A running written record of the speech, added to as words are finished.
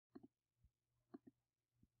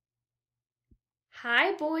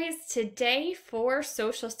Hi boys, today for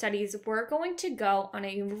social studies, we're going to go on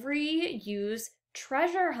a reuse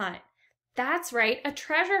treasure hunt. That's right, a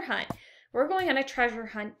treasure hunt. We're going on a treasure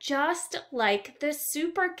hunt just like the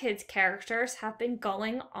Super Kids characters have been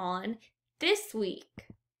going on this week.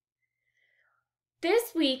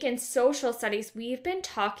 This week in social studies, we've been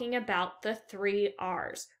talking about the 3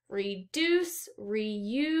 R's: reduce,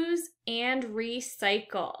 reuse, and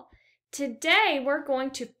recycle. Today, we're going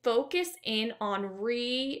to focus in on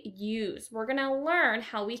reuse. We're going to learn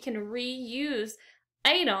how we can reuse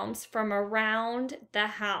items from around the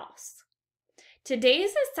house.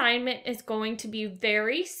 Today's assignment is going to be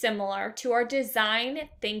very similar to our design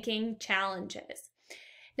thinking challenges.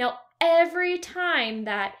 Now, every time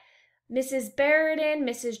that Mrs. Barrett,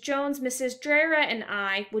 Mrs. Jones, Mrs. Drera, and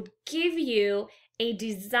I would give you a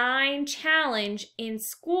design challenge in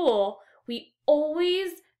school, we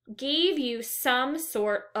always gave you some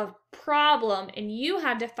sort of problem and you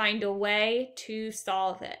had to find a way to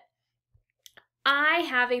solve it. I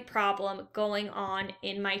have a problem going on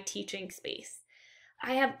in my teaching space.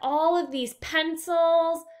 I have all of these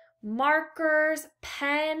pencils, markers,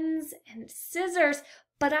 pens, and scissors,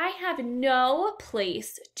 but I have no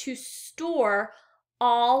place to store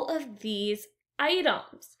all of these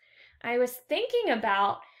items. I was thinking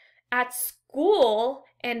about at school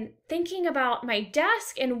and thinking about my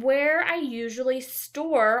desk and where I usually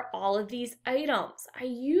store all of these items. I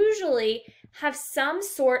usually have some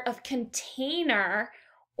sort of container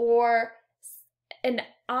or an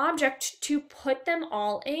object to put them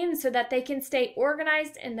all in so that they can stay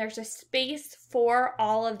organized and there's a space for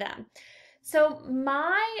all of them. So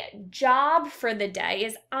my job for the day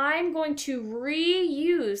is I'm going to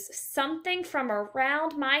reuse something from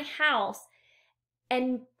around my house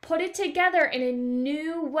and put it together in a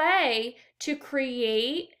new way to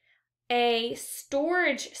create a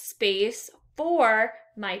storage space for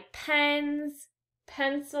my pens,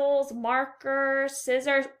 pencils, markers,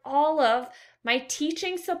 scissors, all of my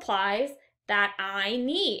teaching supplies that I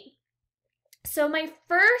need. So my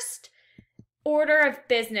first order of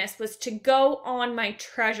business was to go on my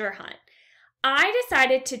treasure hunt. I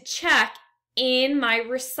decided to check in my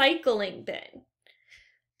recycling bin.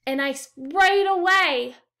 And I right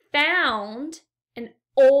away found an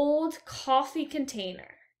old coffee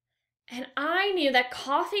container. And I knew that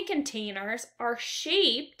coffee containers are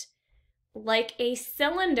shaped like a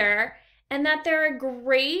cylinder and that they're a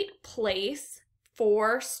great place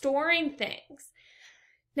for storing things.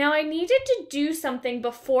 Now, I needed to do something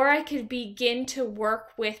before I could begin to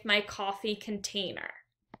work with my coffee container.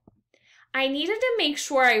 I needed to make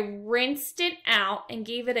sure I rinsed it out and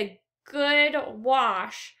gave it a good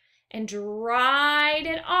wash and dried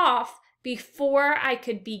it off before I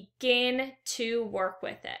could begin to work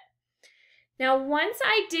with it. Now, once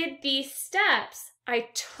I did these steps, I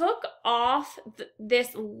took off this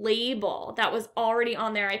label that was already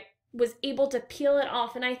on there. I was able to peel it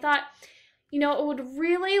off and I thought, you know, it would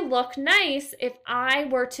really look nice if I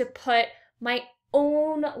were to put my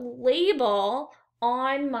own label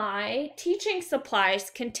on my teaching supplies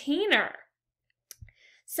container.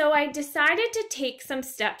 So I decided to take some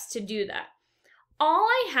steps to do that. All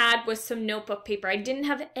I had was some notebook paper. I didn't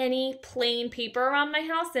have any plain paper around my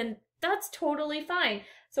house, and that's totally fine.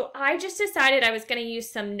 So I just decided I was going to use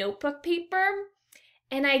some notebook paper,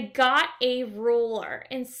 and I got a ruler.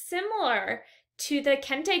 And similar to the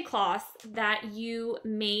kente cloth that you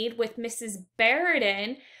made with Mrs.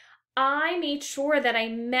 Barrett, I made sure that I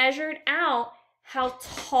measured out how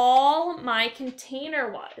tall my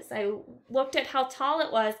container was. I looked at how tall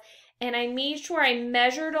it was and I made sure I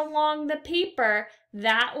measured along the paper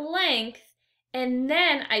that length, and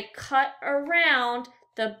then I cut around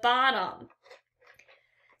the bottom.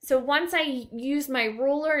 So once I used my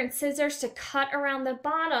ruler and scissors to cut around the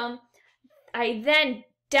bottom, I then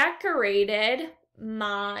decorated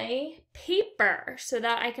my paper so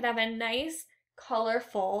that I could have a nice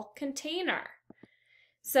colorful container.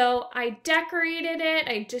 So I decorated it.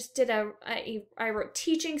 I just did I wrote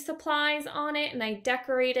teaching supplies on it and I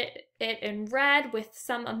decorated it in red with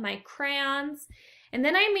some of my crayons. And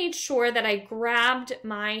then I made sure that I grabbed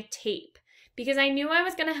my tape because I knew I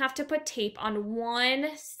was going to have to put tape on one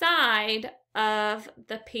side of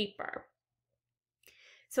the paper.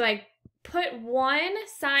 So I put one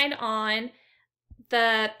side on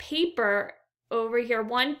the paper over here,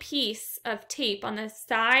 one piece of tape on the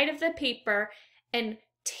side of the paper, and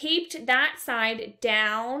taped that side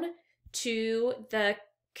down to the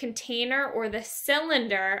container or the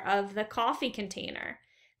cylinder of the coffee container.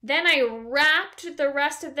 Then I wrapped the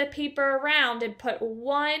rest of the paper around and put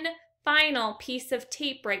one final piece of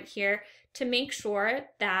tape right here to make sure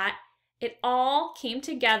that It all came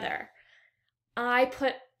together. I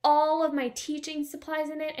put all of my teaching supplies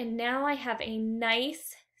in it, and now I have a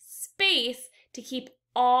nice space to keep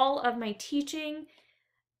all of my teaching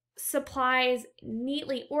supplies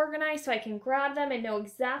neatly organized so I can grab them and know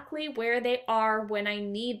exactly where they are when I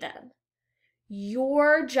need them.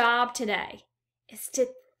 Your job today is to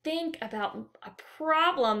think about a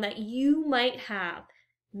problem that you might have.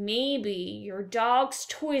 Maybe your dog's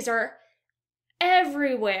toys are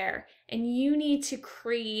everywhere and you need to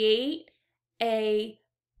create a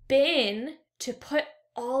bin to put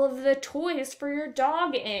all of the toys for your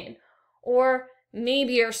dog in. Or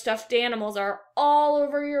maybe your stuffed animals are all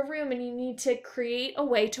over your room and you need to create a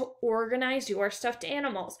way to organize your stuffed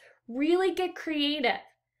animals. Really get creative.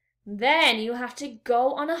 Then you have to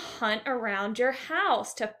go on a hunt around your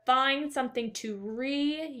house to find something to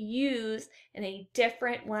reuse in a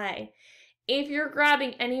different way. If you're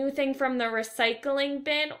grabbing anything from the recycling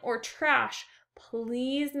bin or trash,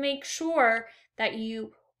 please make sure that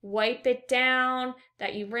you wipe it down,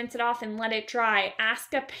 that you rinse it off and let it dry.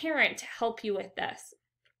 Ask a parent to help you with this.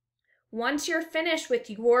 Once you're finished with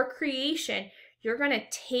your creation, you're going to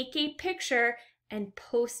take a picture and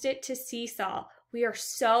post it to Seesaw. We are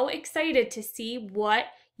so excited to see what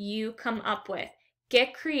you come up with.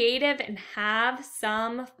 Get creative and have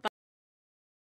some fun.